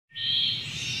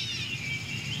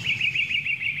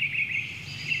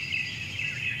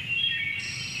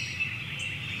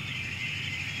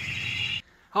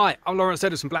Hi, I'm Lawrence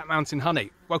Edwards from Black Mountain Honey.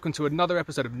 Welcome to another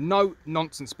episode of No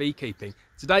Nonsense Beekeeping.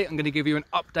 Today I'm going to give you an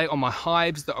update on my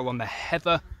hives that are on the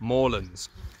heather moorlands.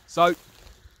 So,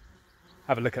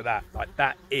 have a look at that. Like,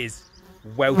 that is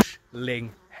Welsh Ling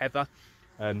heather.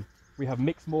 We have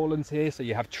mixed moorlands here, so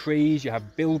you have trees, you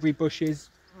have bilberry bushes.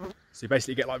 So you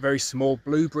basically get like very small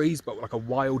blueberries, but like a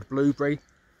wild blueberry.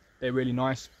 They're really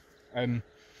nice.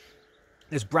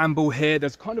 There's bramble here.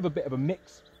 There's kind of a bit of a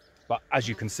mix, but as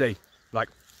you can see, like,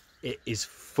 it is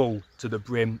full to the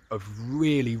brim of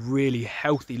really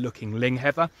healthy looking Ling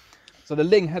heather. So the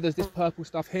Ling heather is this purple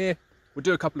stuff here. We'll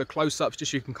do a couple of close-ups just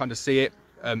so you can kind of see it.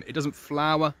 It doesn't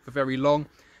flower for very long,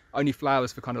 only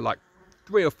flowers for kind of like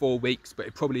 3 or 4 weeks, but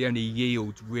it probably only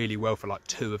yields really well for like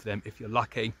 2 of them if you're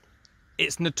lucky.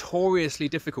 It's notoriously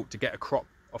difficult to get a crop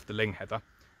off the Ling heather.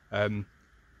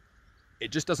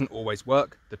 It just doesn't always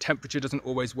work. The temperature doesn't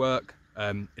always work.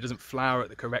 It doesn't flower at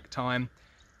the correct time.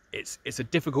 It's a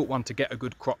difficult one to get a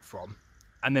good crop from.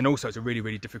 And then also it's a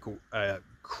really difficult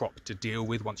crop to deal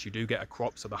with once you do get a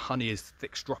crop. So the honey is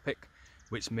thick-stropic,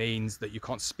 which means that you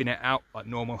can't spin it out like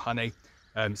normal honey.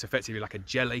 It's effectively like a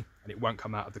jelly, and it won't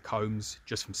come out of the combs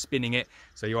just from spinning it.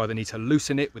 So you either need to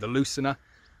loosen it with a loosener,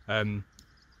 and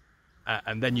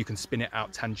then you can spin it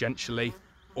out tangentially,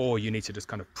 or you need to just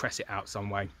kind of press it out some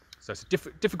way. So it's a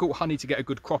difficult honey to get a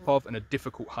good crop of, and a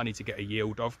difficult honey to get a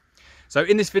yield of. So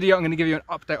in this video, I'm going to give you an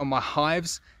update on my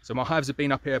hives. So my hives have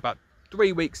been up here about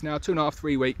 3 weeks now, 2.5,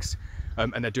 3 weeks,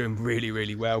 and they're doing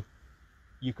really well.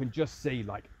 You can just see,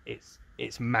 like,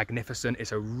 it's magnificent.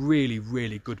 It's a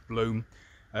really good bloom.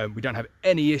 We don't have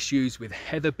any issues with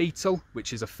heather beetle,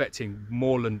 which is affecting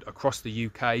moorland across the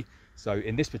UK. So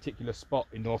in this particular spot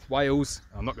in North Wales,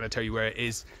 I'm not going to tell you where it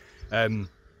is,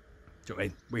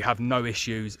 we have no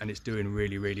issues, and it's doing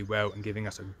really well and giving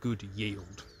us a good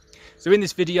yield. So in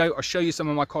this video, I'll show you some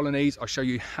of my colonies. I'll show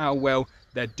you how well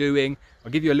they're doing.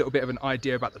 I'll give you a little bit of an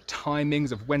idea about the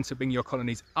timings of when to bring your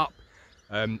colonies up,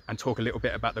 and talk a little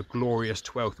bit about the glorious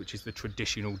 12th, which is the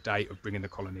traditional day of bringing the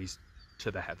colonies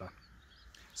to the heather.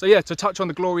 So yeah, to touch on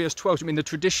the glorious 12th, I mean, the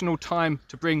traditional time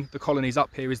to bring the colonies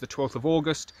up here is the 12th of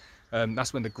August.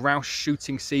 That's when the grouse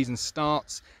shooting season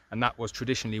starts, and that was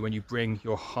traditionally when you bring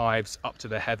your hives up to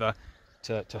the heather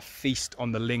to feast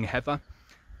on the Ling heather.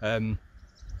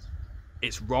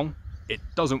 It's wrong. It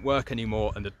doesn't work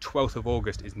anymore, and the 12th of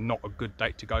August is not a good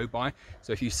date to go by.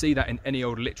 So if you see that in any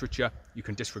old literature, you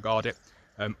can disregard it.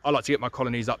 I like to get my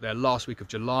colonies up there last week of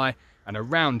July, and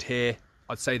around here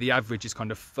I'd say the average is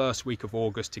kind of first week of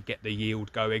August to get the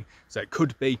yield going. So it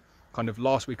could be kind of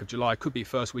last week of July, could be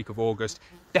first week of August.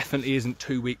 Definitely isn't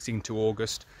 2 weeks into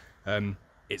August.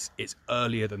 It's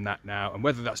earlier than that now, and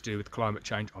whether that's to do with climate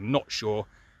change, I'm not sure.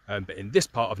 But in this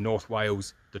part of North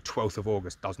Wales, the 12th of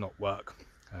August does not work.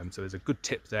 So there's a good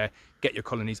tip there. Get your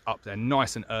colonies up there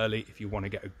nice and early if you want to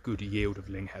get a good yield of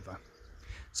Ling heather.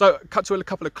 So cut to a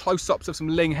couple of close-ups of some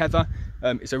Ling heather.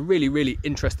 It's a really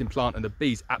interesting plant, and the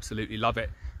bees absolutely love it.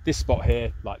 This spot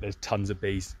here, like, there's tons of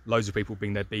bees. Loads of people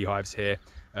bring their beehives here.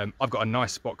 I've got a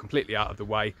nice spot completely out of the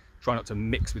way. Try not to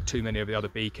mix with too many of the other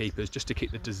beekeepers, just to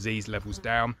keep the disease levels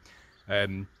down.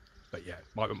 But yeah,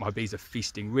 my bees are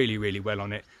feasting really well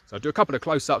on it. So I'll do a couple of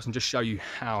close-ups and just show you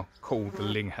how cool the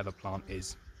Ling heather plant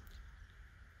is.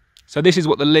 So this is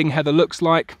what the Ling heather looks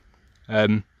like.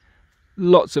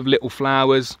 Lots of little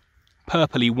flowers,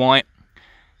 purpley white.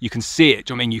 You can see it.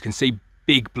 I mean, you can see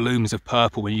big blooms of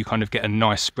purple when you kind of get a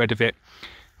nice spread of it.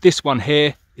 This one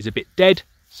here is a bit dead.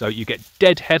 So you get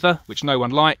dead heather, which no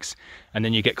one likes, and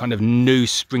then you get kind of new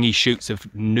springy shoots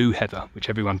of new heather, which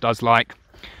everyone does like.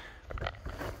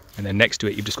 And then next to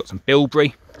it, you've just got some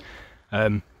bilberry.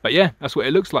 But yeah, that's what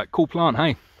it looks like. Cool plant,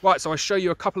 hey? Right, so I'll show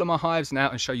you a couple of my hives now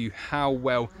and show you how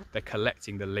well they're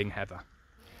collecting the Ling heather.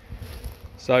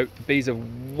 So the bees have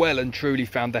well and truly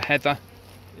found the heather.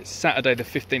 It's Saturday the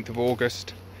 15th of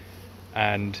August,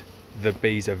 and the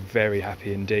bees are very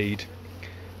happy indeed.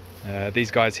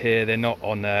 These guys here, they're not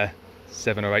on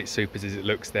 7 or 8 supers as it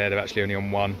looks there. They're actually only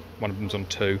on one. One of them's on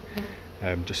 2,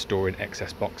 just storing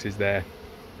excess boxes there.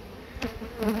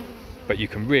 But you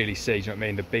can really see, do you know what I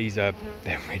mean? The bees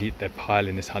they're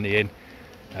piling this honey in.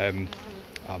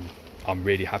 I'm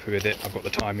really happy with it. I've got the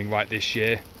timing right this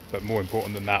year, but more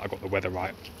important than that, I got the weather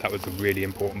right. That was the really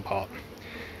important part.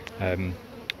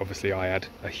 Obviously I had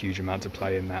a huge amount to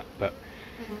play in that, but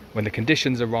when the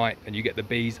conditions are right and you get the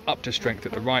bees up to strength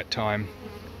at the right time,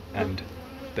 and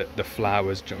the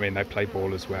flowers, do you know what I mean, they play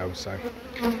ball as well. So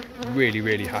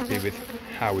really happy with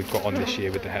how we've got on this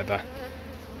year with the heather,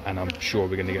 and I'm sure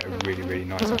we're going to get a really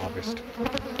nice harvest.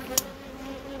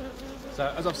 So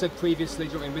as I've said previously,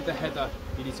 with the heather,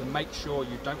 you need to make sure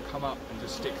you don't come up and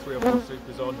just stick 3 or 4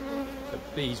 supers on. The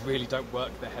bees really don't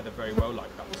work the heather very well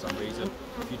like that for some reason.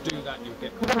 If you do that, you'll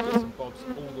get kind of bits and bobs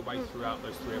all the way throughout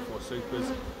those 3 or 4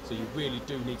 supers. So you really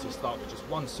do need to start with just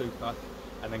 1 super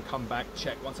and then come back,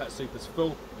 check. Once that super's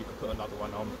full, you can put another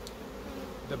one on.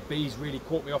 The bees really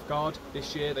caught me off guard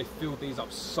this year. They filled these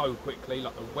up so quickly,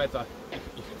 like the weather,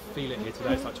 you can feel it here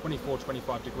today. It's like 24,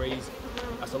 25 degrees.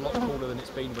 That's a lot cooler than it's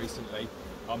been recently.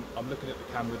 I'm looking at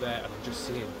the camera there and I'm just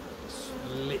seeing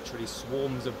literally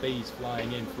swarms of bees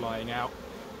flying in, flying out.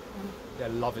 They're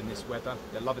loving this weather.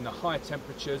 They're loving the higher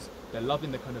temperatures. They're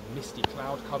loving the kind of misty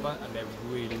cloud cover, and they're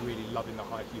really, really loving the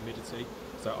high humidity.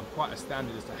 So I'm quite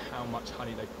astounded as to how much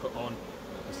honey they've put on.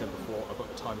 Like I said before, I've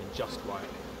got the timing just right.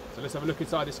 So let's have a look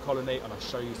inside this colony and I'll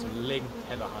show you some Ling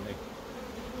heather honey.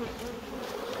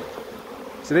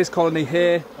 So this colony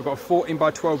here, I've got a 14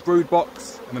 by 12 brood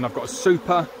box, and then I've got a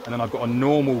super, and then I've got a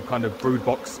normal kind of brood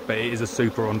box, but it is a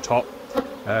super on top.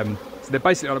 So they're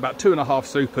basically on about 2.5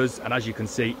 supers, and as you can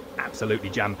see, absolutely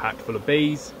jam-packed full of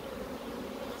bees.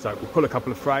 So we'll pull a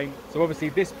couple of frames. So obviously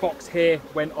this box here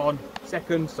went on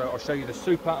second, so I'll show you the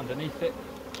super underneath it.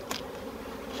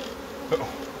 But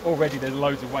already there's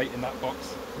loads of weight in that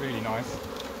box, really nice.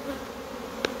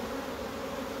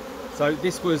 So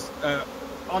this was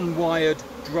unwired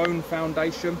drone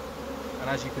foundation, and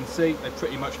as you can see, they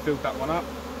pretty much filled that one up.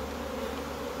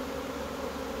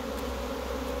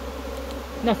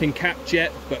 Nothing capped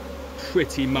yet, but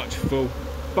pretty much full,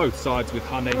 both sides with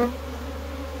honey.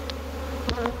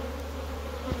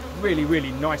 Really,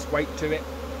 really nice weight to it.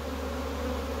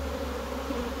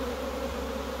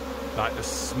 Like, the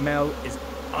smell is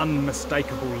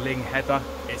unmistakable Ling heather.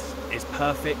 It's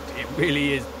perfect. It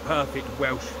really is perfect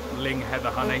Welsh Ling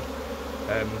heather honey.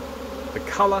 The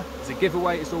colour is a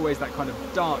giveaway. It's always that kind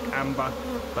of dark amber,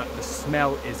 but the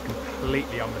smell is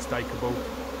completely unmistakable.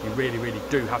 You really, really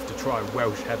do have to try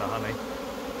Welsh heather honey.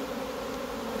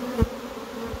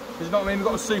 You know what I mean? We've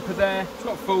got a super there. It's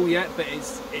not full yet, but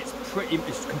it's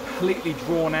completely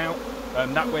drawn out.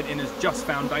 That went in as just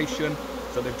foundation.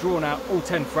 So they've drawn out all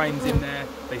 10 frames in there.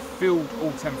 They filled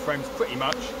all 10 frames pretty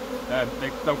much.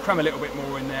 They'll cram a little bit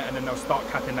more in there, and then they'll start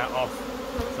capping that off.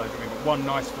 So we've got one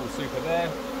nice full super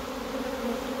there.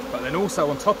 But then also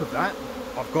on top of that,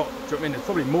 I've got, do you know what I mean, there's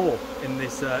probably more in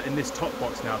this top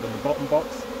box now than the bottom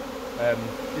box.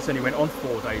 This only went on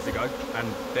 4 days ago,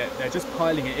 and they're just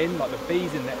piling it in. Like, the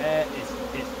bees in the air,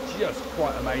 it's just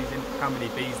quite amazing how many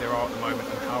bees there are at the moment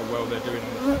and how well they're doing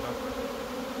on the feather.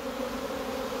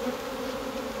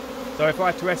 So if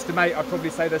I had to estimate, I'd probably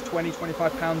say there's 20,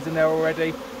 25 pounds in there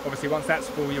already. Obviously once that's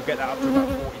full, you'll get that up to about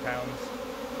 40 pounds.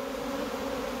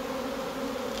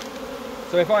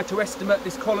 So if I had to estimate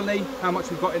this colony, how much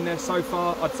we've got in there so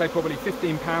far, I'd say probably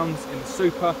 15 pounds in the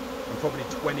super and probably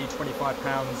 20, 25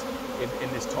 pounds in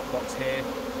this top box here.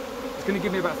 It's going to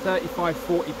give me about 35,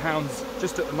 40 pounds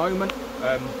just at the moment.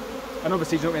 And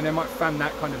obviously, you know what I mean, they might fan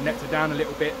that kind of nectar down a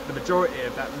little bit. The majority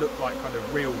of that looked like kind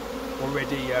of real,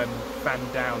 already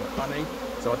fanned down honey.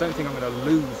 So I don't think I'm going to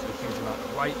lose a huge amount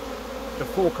of weight. The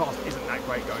forecast isn't that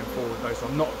great going forward though, so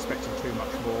I'm not expecting too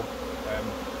much more.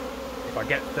 If I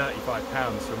get 35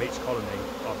 pounds from each colony,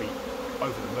 I'll be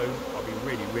over the moon. I'll be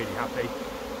really, really happy.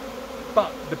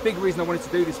 But the big reason I wanted to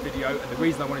do this video, and the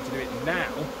reason I wanted to do it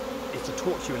now, is to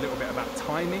talk to you a little bit about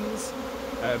timings.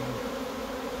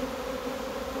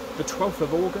 The 12th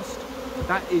of August,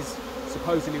 that is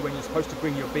supposedly when you're supposed to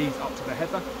bring your bees up to the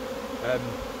heather.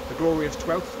 The glorious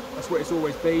 12th, that's what it's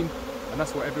always been, and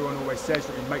that's what everyone always says,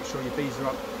 that you make sure your bees are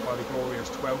up by the glorious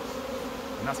 12th.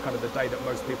 And that's kind of the day that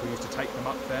most people used to take them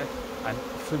up there. And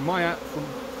from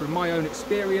my own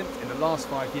experience in the last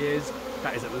 5 years,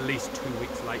 that is at least 2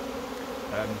 weeks late.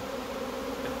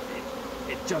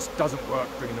 It just doesn't work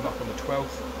bringing them up on the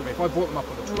 12th. I mean, if I brought them up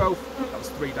on the 12th, that was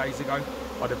 3 days ago,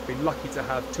 I'd have been lucky to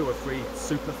have 2 or 3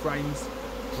 super frames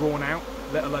drawn out,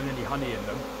 let alone any honey in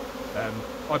them.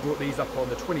 I brought these up on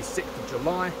the 26th of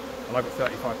July, and I've got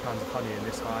 35 pounds of honey in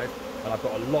this hive, and I've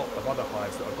got a lot of other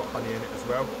hives that have got honey in it as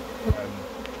well.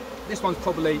 This one's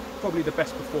probably the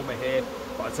best performer here,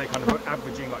 but I'd say kind of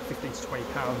averaging like 15 to 20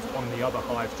 pounds on the other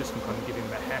hives, just from kind of giving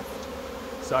them a heft.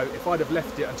 So if I'd have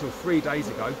left it until 3 days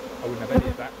ago, I wouldn't have any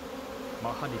of that.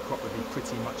 My honey crop would be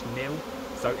pretty much nil.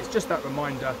 So it's just that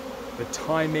reminder, the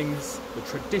timings, the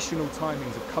traditional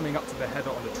timings of coming up to the heather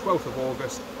on the 12th of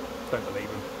August, don't believe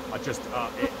them. I just,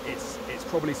 it's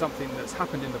probably something that's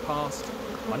happened in the past.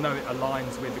 I know it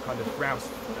aligns with the kind of grouse,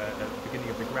 at the beginning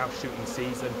of the grouse shooting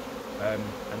season,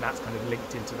 and that's kind of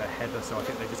linked into the heather, so I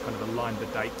think they just kind of aligned the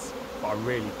dates, but I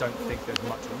really don't think there's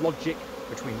much logic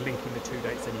between linking the 2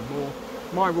 dates anymore.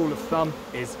 My rule of thumb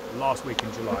is last week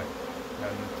in July.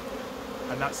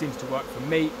 And that seems to work for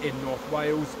me in North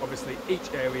Wales. Obviously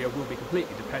each area will be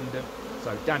completely dependent,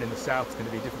 so down in the south it's going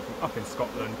to be different from up in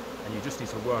Scotland, and you just need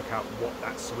to work out what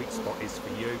that sweet spot is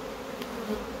for you.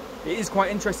 It is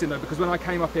quite interesting though, because when I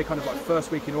came up here kind of like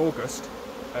first week in August,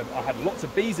 I had lots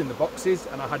of bees in the boxes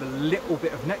and I had a little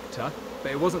bit of nectar,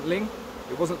 but it wasn't Ling.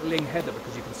 It wasn't Ling heather,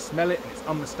 because you can smell it and it's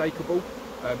unmistakable.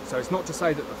 So it's not to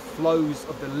say that the flows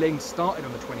of the Ling started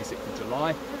on the 26th of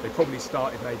July. They probably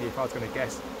started maybe, if I was going to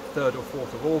guess, 3rd or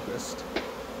 4th of August.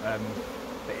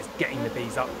 But it's getting the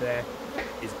bees up there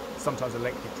is sometimes a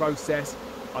lengthy process.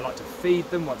 I like to feed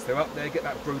them once they're up there, get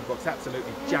that brood box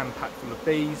absolutely jam-packed full of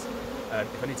bees.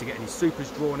 If I need to get any supers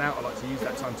drawn out, I like to use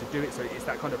that time to do it. So it's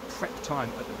that kind of prep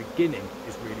time at the beginning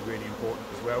is really, really important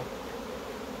as well.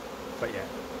 But yeah,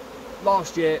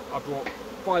 last year I brought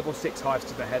 5 or 6 hives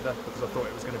to the heather because I thought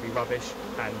it was going to be rubbish,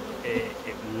 and it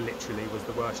literally was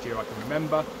the worst year I can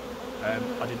remember.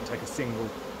 I didn't take a single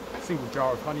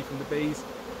jar of honey from the bees.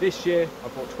 This year I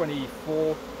brought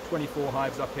 24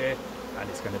 hives up here, and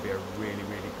it's going to be a really,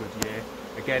 really good year.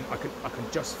 Again, I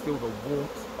can just feel the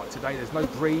warmth. Like today there's no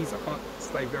breeze, I can't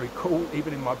stay very cool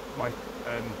even in my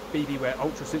BB Wear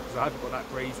Ultra suit because I haven't got that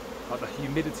breeze. Like the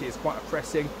humidity is quite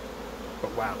oppressing.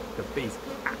 But wow, the bees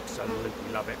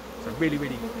absolutely love it. So really,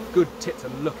 really good tip to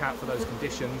look out for those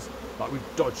conditions. Like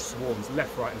we've dodged swarms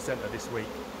left, right and centre this week.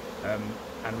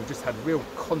 And we've just had real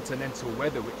continental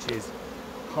weather, which is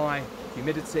high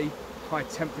humidity, high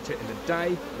temperature in the day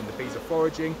when the bees are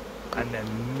foraging, and then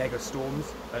mega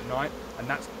storms at night. And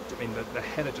that's, I mean, the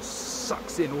heather just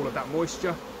sucks in all of that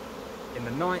moisture in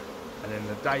the night, and then in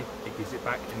the day it gives it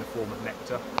back in the form of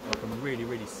nectar. I can really,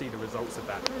 really see the results of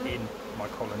that in my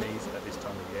colonies at this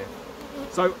time of year.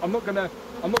 So I'm not gonna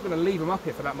leave them up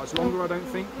here for that much longer, I don't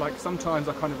think. Like sometimes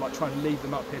I kind of like try and leave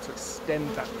them up here to extend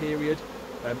that period.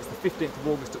 It's the 15th of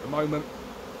August at the moment.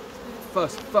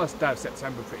 First day of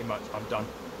September pretty much I'm done.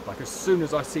 Like as soon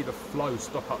as I see the flow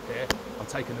stop up here, I'm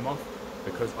taking them off,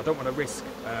 because I don't want to risk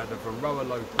the varroa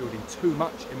load building too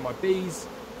much in my bees.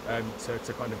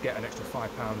 To kind of get an extra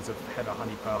 £5 of heather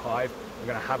honey per hive. I'm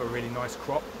going to have a really nice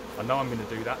crop. I know I'm going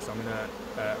to do that, so I'm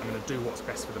going to do what's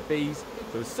best for the bees.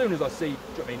 So as soon as I see,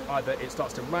 I mean, either it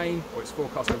starts to rain or it's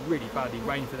forecast to really badly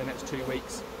rain for the next 2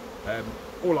 weeks,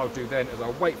 all I'll do then is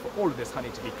I'll wait for all of this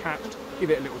honey to be capped, give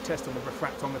it a little test on the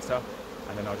refractometer,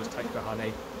 and then I'll just take the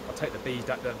honey. I'll take the bees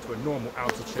down to a normal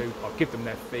altitude. I'll give them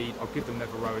their feed. I'll give them their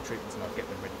varroa treatments, and I'll get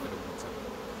them ready for the winter.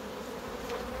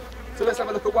 So let's have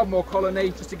a look at one more colony,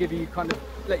 just to give you kind of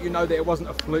let you know that it wasn't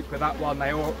a fluke with that one.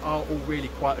 They all are all really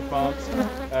quite advanced.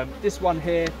 This one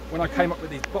here, when I came up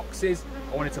with these boxes,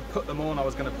 I wanted to put them on. I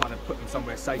was going to kind of put them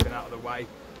somewhere safe and out of the way.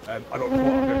 I got caught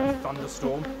up in a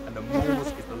thunderstorm, and the moors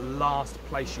is the last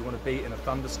place you want to be in a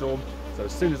thunderstorm. So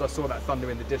as soon as I saw that thunder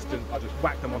in the distance, I just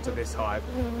whacked them onto this hive,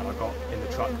 and I got in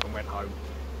the truck and went home.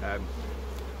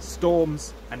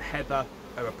 Storms and heather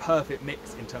are a perfect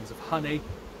mix in terms of honey.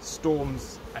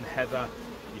 Storms and heather,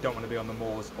 you don't want to be on the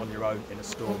moors on your own in a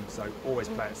storm, so always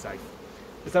play it safe.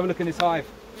 Let's have a look in this hive.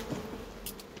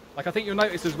 Like I think you'll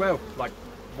notice as well, like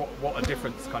what a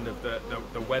difference kind of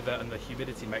the weather and the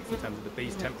humidity makes in terms of the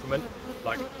bee's temperament.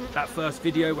 Like that first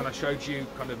video when I showed you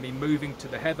kind of me moving to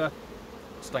the heather,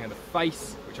 stung in the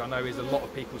face, which I know is a lot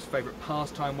of people's favourite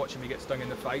pastime, watching me get stung in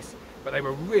the face, but they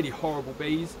were really horrible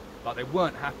bees. Like they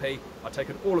weren't happy. I'd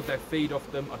taken all of their feed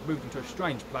off them, I'd moved them to a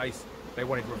strange place. They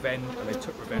wanted revenge, and they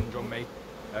took revenge on me.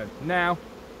 Now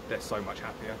they're so much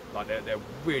happier. Like they're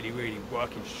really, really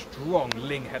working strong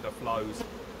Ling heather flows,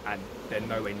 and they're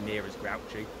nowhere near as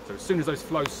grouchy. So as soon as those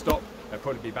flows stop, they'll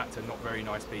probably be back to not very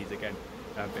nice bees again.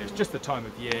 But it's just the time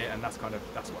of year, and that's what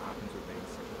happens with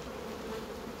bees.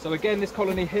 So again, this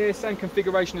colony here, same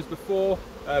configuration as before.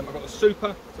 I've got the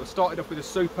super, so I started off with a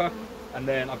super, and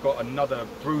then I've got another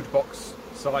brood box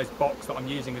size box that I'm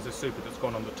using as a super that's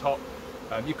gone on the top.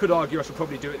 You could argue I should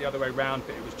probably do it the other way around,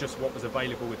 but it was just what was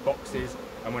available with boxes,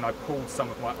 and when I pulled some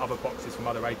of my other boxes from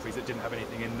other apiaries that didn't have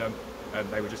anything in them,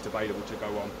 they were just available to go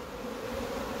on.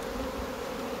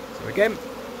 So again,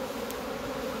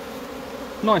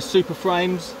 nice super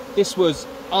frames. This was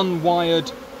unwired,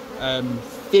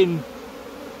 thin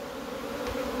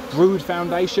brood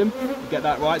foundation, you get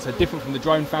that right, so different from the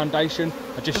drone foundation.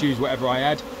 I just used whatever I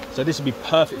had, so this would be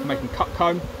perfect for making cut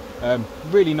comb.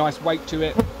 Really nice weight to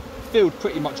it. Filled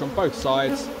pretty much on both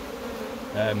sides.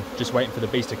 Just waiting for the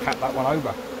bees to cap that one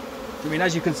over. I mean,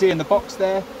 as you can see in the box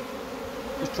there,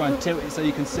 just try and tilt it so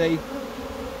you can see.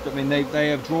 I mean, they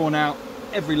have drawn out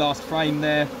every last frame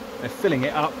there. They're filling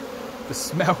it up. The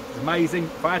smell is amazing.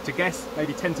 If I had to guess,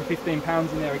 maybe 10 to 15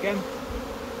 pounds in there again.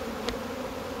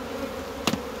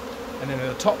 And then in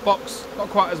the top box, not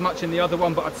quite as much in the other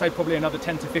one, but I'd say probably another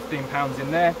 10 to 15 pounds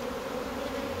in there.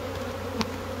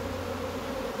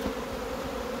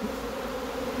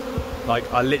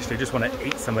 Like, I literally just want to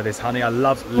eat some of this honey. I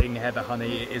love Ling heather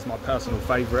honey. It is my personal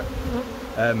favourite.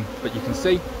 But you can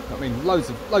see, I mean, loads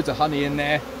of honey in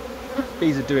there.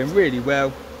 Bees are doing really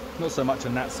well. Not so much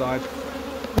on that side.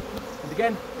 And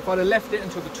again, if I'd have left it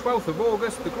until the 12th of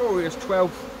August, the glorious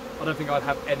 12th, I don't think I'd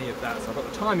have any of that. So I've got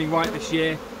the timing right this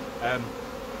year. I'm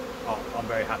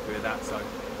very happy with that. So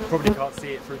you probably can't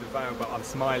see it through the veil, but I'm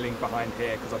smiling behind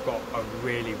here because I've got a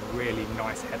really, really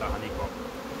nice heather honey crop.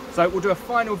 So we'll do a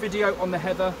final video on the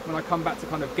heather when I come back to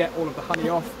kind of get all of the honey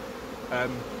off.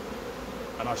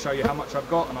 And I'll show you how much I've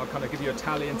got, and I'll kind of give you a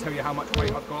tally and tell you how much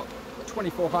weight I've got.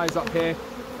 24 hives up here.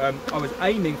 I was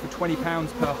aiming for £20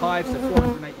 per hive, so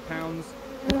 £480.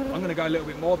 I'm going to go a little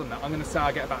bit more than that. I'm going to say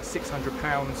I get about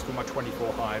 £600 for my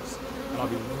 24 hives, and I'll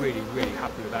be really, really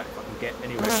happy with that if I can get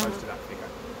anywhere close to that figure.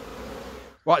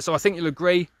 Right, so I think you'll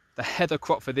agree the heather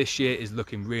crop for this year is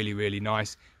looking really, really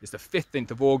nice. It's the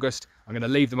 15th of August. I'm going to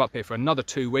leave them up here for another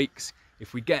 2 weeks.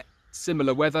 If we get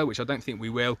similar weather, which I don't think we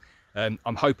will,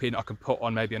 I'm hoping I can put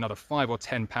on maybe another £5 or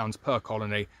 £10 per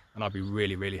colony, and I'll be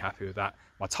really, really happy with that.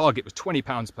 My target was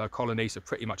 £20 per colony, so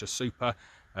pretty much a super,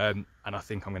 and I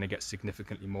think I'm going to get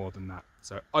significantly more than that.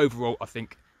 So overall, I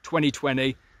think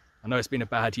 2020, I know it's been a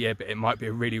bad year, but it might be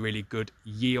a really, really good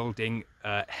yielding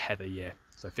heather year.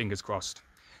 So fingers crossed.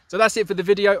 So that's it for the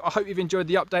video. I hope you've enjoyed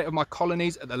the update of my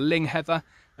colonies at the Ling heather.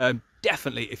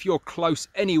 Definitely, if you're close,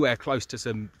 anywhere close to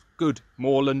some good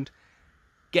moorland,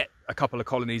 get a couple of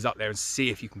colonies up there and see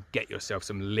if you can get yourself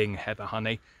some Ling heather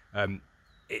honey.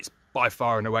 It's by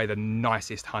far and away the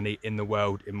nicest honey in the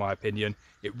world, in my opinion.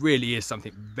 It really is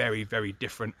something very, very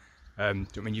different. I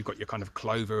mean, you've got your kind of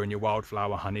clover and your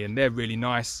wildflower honey, and they're really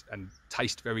nice and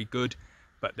taste very good,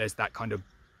 but there's that kind of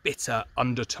bitter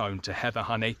undertone to heather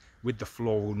honey with the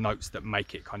floral notes that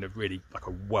make it kind of really like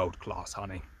a world-class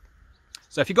honey.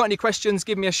 So if you've got any questions,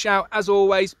 give me a shout. As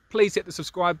always, please hit the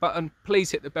subscribe button, please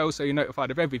hit the bell so you're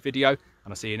notified of every video, and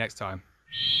I'll see you next time.